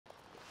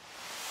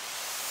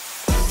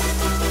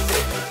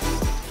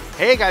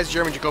Hey guys,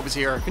 Jeremy Jacobowitz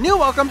here. If you're new,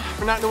 welcome. If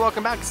you're not new,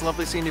 welcome back. It's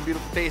lovely seeing your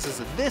beautiful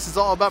faces. This is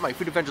all about my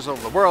food adventures all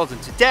over the world,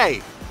 and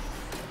today,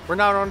 we're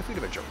not on a food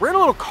adventure. We're in a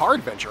little car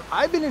adventure.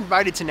 I've been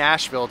invited to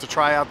Nashville to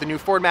try out the new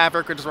Ford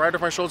Maverick, which is right off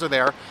my shoulder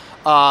there.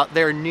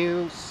 Their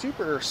new,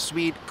 super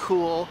sweet,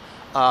 cool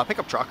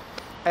pickup truck.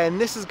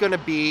 And this is gonna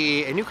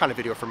be a new kind of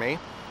video for me.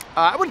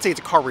 I wouldn't say it's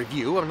a car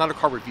review. I'm not a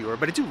car reviewer,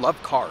 but I do love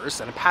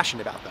cars and I'm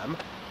passionate about them.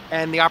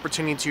 And the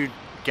opportunity to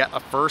get a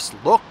first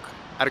look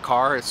at a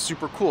car is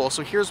super cool.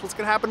 So here's what's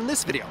gonna happen in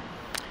this video.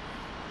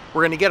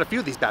 We're gonna get a few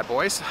of these bad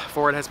boys.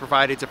 Ford has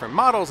provided different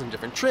models and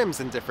different trims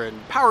and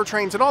different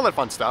powertrains and all that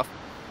fun stuff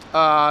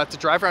to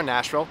drive around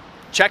Nashville,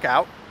 check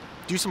out,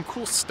 do some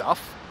cool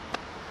stuff.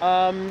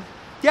 Yeah,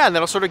 and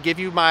that'll sort of give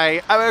you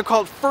my, I would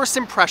call it first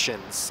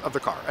impressions of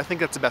the car. I think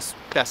that's the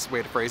best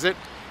way to phrase it.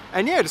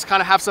 And yeah, just kind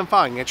of have some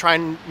fun and try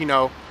and, you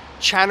know,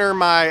 channel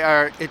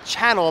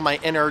my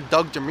inner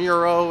Doug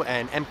DeMuro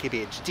and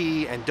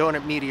MKBHD and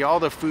Donut Media,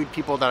 all the food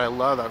people that I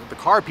love, the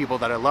car people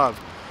that I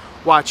love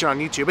watching on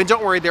YouTube. And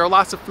don't worry, there are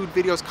lots of food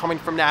videos coming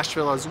from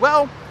Nashville as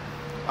well.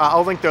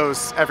 I'll link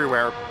those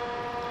everywhere.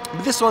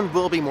 But this one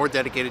will be more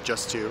dedicated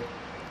just to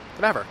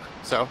the Maverick.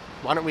 So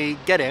why don't we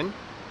get in,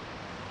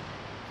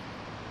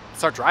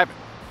 start driving.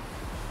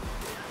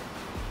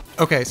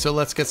 Okay, so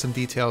let's get some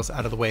details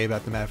out of the way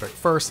about the Maverick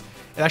first.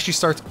 It actually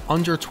starts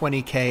under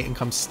 20K and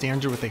comes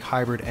standard with a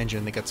hybrid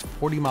engine that gets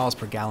 40 miles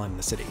per gallon in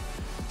the city.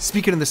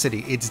 Speaking of the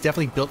city, it's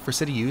definitely built for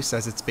city use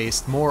as it's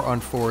based more on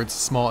Ford's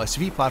small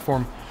SUV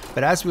platform,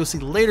 but as we'll see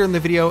later in the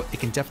video, it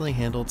can definitely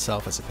handle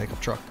itself as a pickup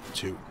truck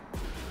too.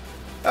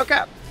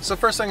 Okay, so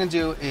first thing I'm gonna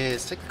do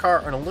is take the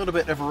car on a little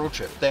bit of a road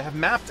trip. They have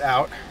mapped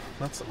out,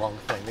 that's the wrong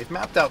thing, they've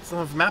mapped out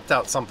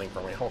something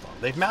for me, hold on.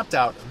 They've mapped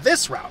out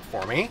this route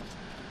for me,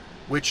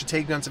 which should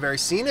take me on some very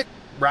scenic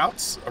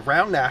routes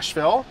around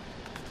Nashville.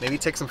 Maybe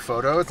take some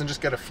photos and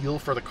just get a feel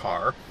for the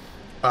car.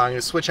 I'm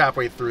gonna switch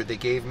halfway through. They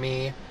gave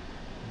me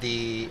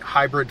the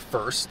hybrid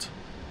first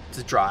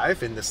to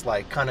drive in this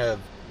like kind of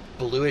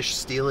bluish,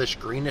 steelish,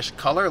 greenish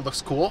color. It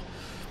looks cool.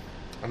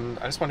 And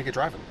I just want to get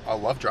driving. I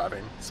love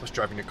driving, especially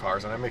driving new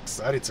cars, and I'm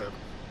excited to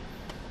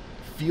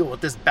feel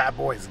what this bad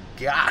boy's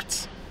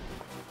got.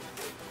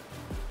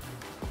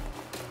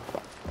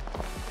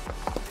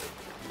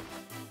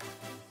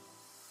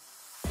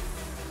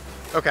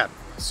 Okay,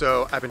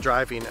 so I've been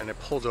driving and I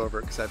pulled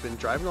over because I've been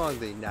driving along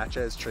the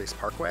Natchez Trace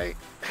Parkway.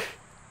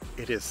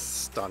 It is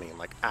stunning,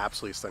 like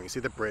absolutely stunning. You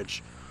see the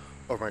bridge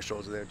over my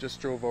shoulder there?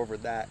 Just drove over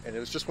that and it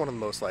was just one of the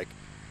most like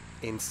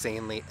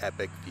insanely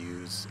epic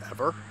views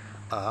ever.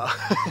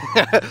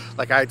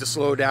 Like I had to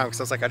slow down because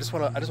I was like, I just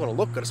want to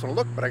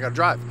look, but I gotta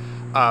drive.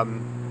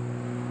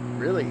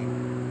 Really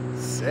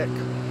sick,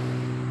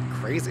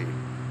 crazy.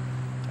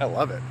 I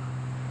love it.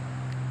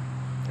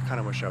 I kind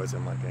of wish I was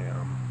in like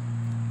a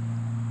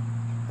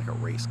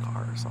race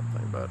car or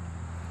something, but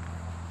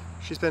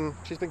she's been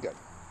good.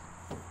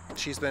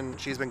 She's been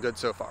good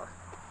so far.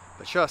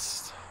 But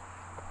just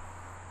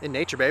in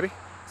nature, baby.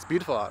 It's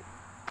beautiful out.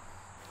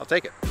 I'll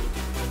take it.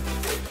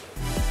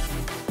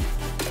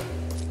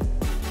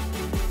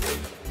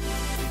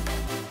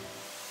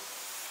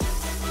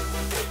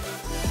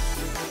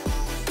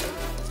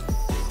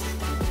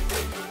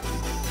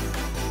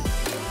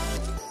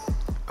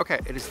 Okay,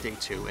 it is day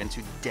 2, and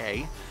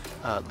today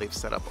they've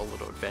set up a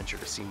little adventure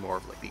to see more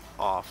of like the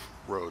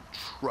off-road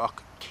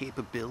truck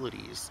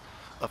capabilities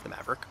of the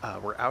Maverick.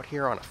 We're out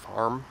here on a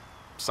farm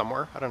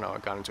somewhere. I don't know, I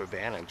got into a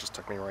van and it just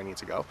took me where I need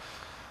to go.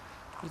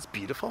 It's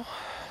beautiful.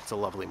 It's a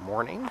lovely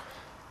morning.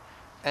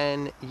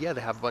 And yeah,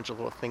 they have a bunch of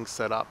little things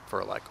set up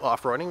for like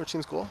off-roading, which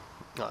seems cool.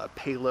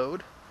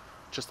 Payload,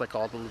 just like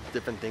all the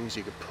different things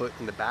you could put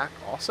in the back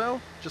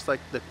also. Just like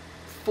the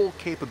full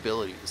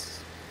capabilities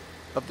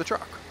of the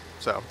truck.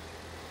 So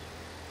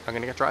I'm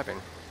gonna get driving.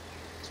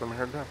 That's what I'm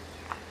here to do.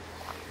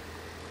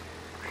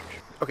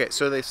 Okay,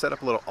 so they set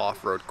up a little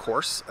off-road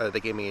course.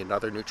 They gave me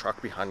another new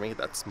truck behind me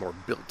that's more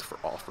built for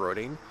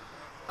off-roading.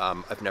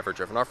 I've never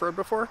driven off-road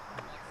before,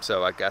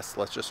 so I guess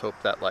let's just hope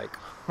that like,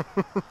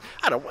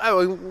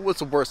 what's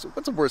the worst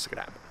that could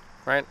happen,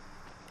 right?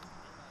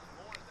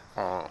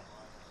 About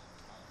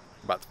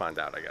to find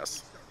out, I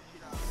guess.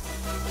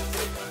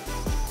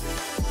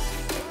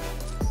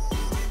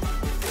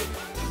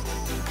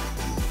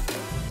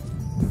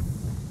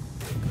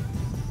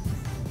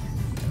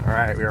 All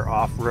right, we are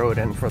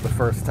off-roading for the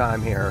first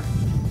time here.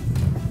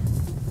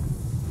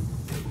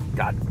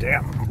 God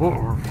damn.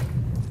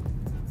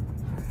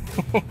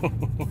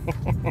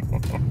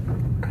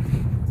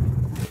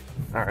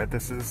 All right,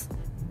 this is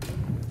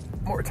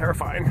more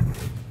terrifying.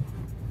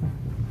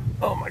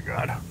 Oh my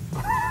God.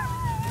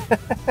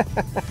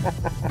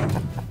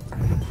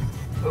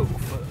 Oh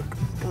fuck.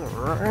 All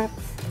right.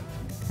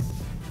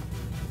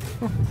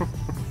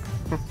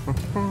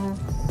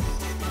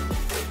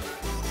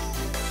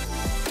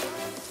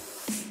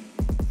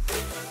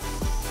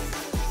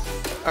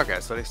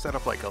 Okay, so they set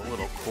up like a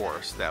little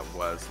course that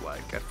was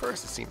like, at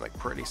first it seemed like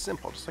pretty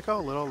simple, just like,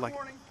 oh, little like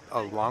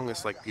along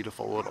this like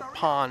beautiful little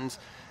pond,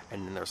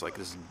 and then there's like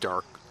this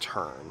dark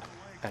turn.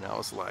 and I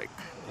was like,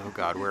 oh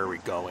God, where are we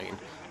going?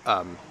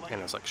 And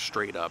it was like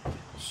straight up,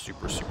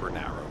 super, super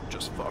narrow,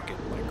 just fucking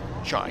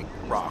like giant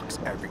rocks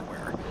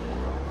everywhere.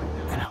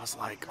 And I was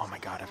like, oh my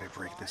God, if I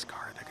break this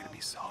car, they're gonna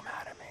be so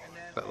mad at me.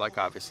 But like,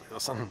 obviously,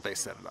 they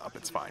set it up,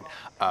 it's fine.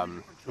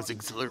 It was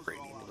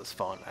exhilarating, it was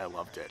fun, I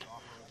loved it.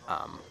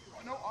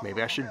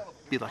 Maybe I should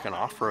be like an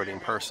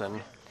off-roading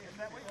person.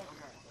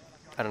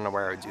 I don't know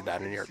where I would do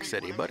that in New York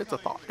City, but it's a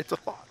thought, it's a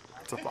thought,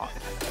 it's a thought.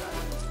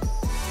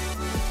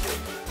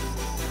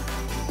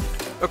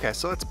 Okay,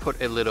 so let's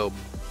put a little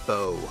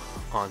bow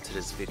onto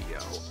this video.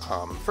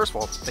 First of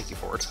all, thank you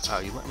for it.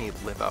 You let me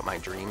live out my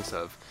dreams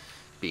of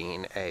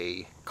being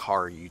a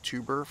car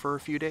YouTuber for a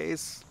few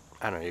days.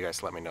 I don't know, you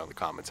guys let me know in the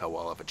comments how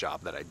well of a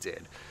job that I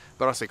did.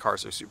 But honestly,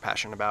 cars are super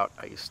passionate about.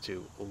 I used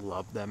to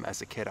love them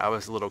as a kid. I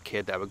was a little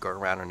kid that would go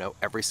around and know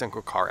every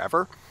single car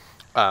ever.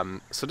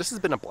 So this has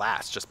been a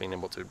blast, just being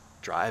able to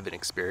drive and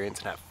experience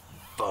and have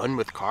fun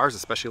with cars,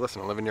 especially,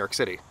 listen, I live in New York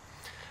City.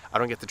 I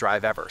don't get to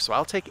drive ever, so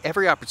I'll take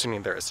every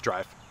opportunity there is to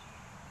drive.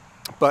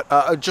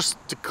 But just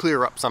to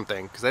clear up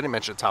something, because I didn't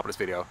mention at the top of this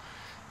video,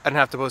 I didn't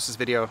have to post this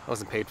video, I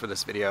wasn't paid for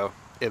this video,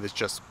 it was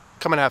just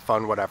come and have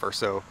fun, whatever.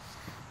 So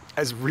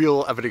as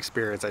real of an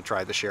experience, I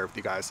tried to share with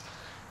you guys.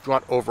 If you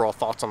want overall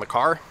thoughts on the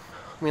car,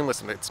 I mean,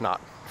 listen, it's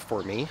not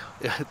for me.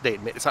 They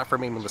admit it's not for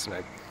me. I mean, listen,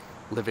 I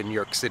live in New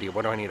York City.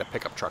 What do I need a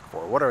pickup truck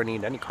for? What do I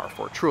need any car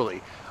for,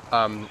 truly?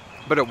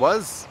 But it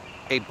was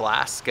a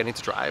blast getting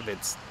to drive.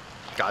 It's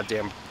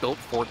goddamn built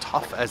for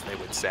tough, as they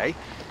would say.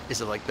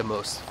 Is it like the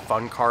most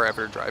fun car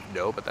ever to drive?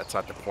 No, but that's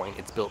not the point.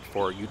 It's built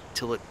for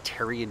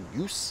utilitarian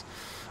use.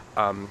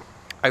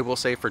 I will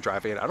say for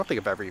driving, I don't think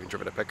I've ever even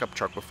driven a pickup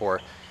truck before.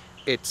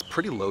 It's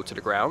pretty low to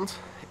the ground.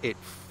 It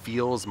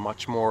feels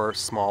much more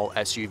small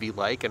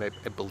SUV-like, and I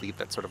believe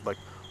that's sort of like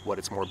what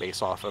it's more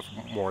based off of,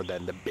 more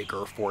than the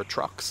bigger Ford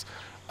trucks.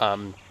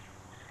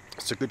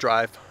 It's a good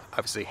drive.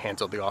 Obviously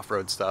handled the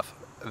off-road stuff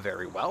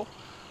very well,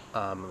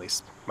 at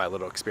least my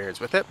little experience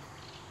with it.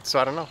 So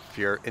I don't know, if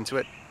you're into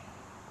it,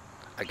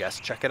 I guess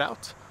check it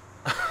out.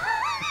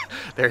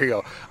 There you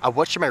go.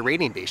 What should my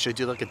rating be? Should I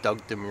do like a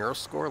Doug DeMuro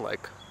score?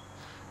 Like,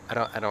 I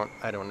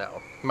don't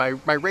know.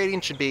 My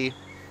rating should be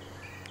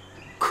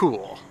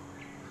cool.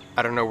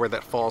 I don't know where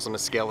that falls on the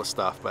scale of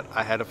stuff, but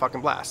I had a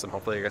fucking blast, and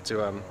hopefully I get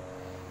to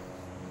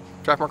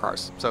drive more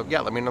cars. So yeah,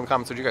 let me know in the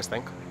comments what you guys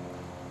think.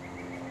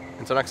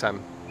 Until next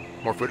time,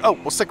 more food. Oh,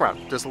 well, stick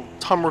around. There's a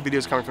ton more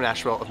videos coming from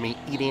Nashville of me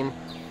eating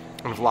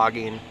and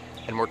vlogging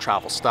and more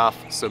travel stuff,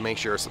 so make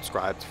sure you're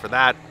subscribed for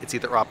that. It's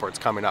either up or it's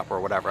coming up or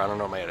whatever. I don't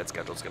know what my edit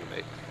schedule is going to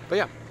be. But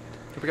yeah,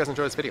 hope you guys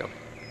enjoy this video.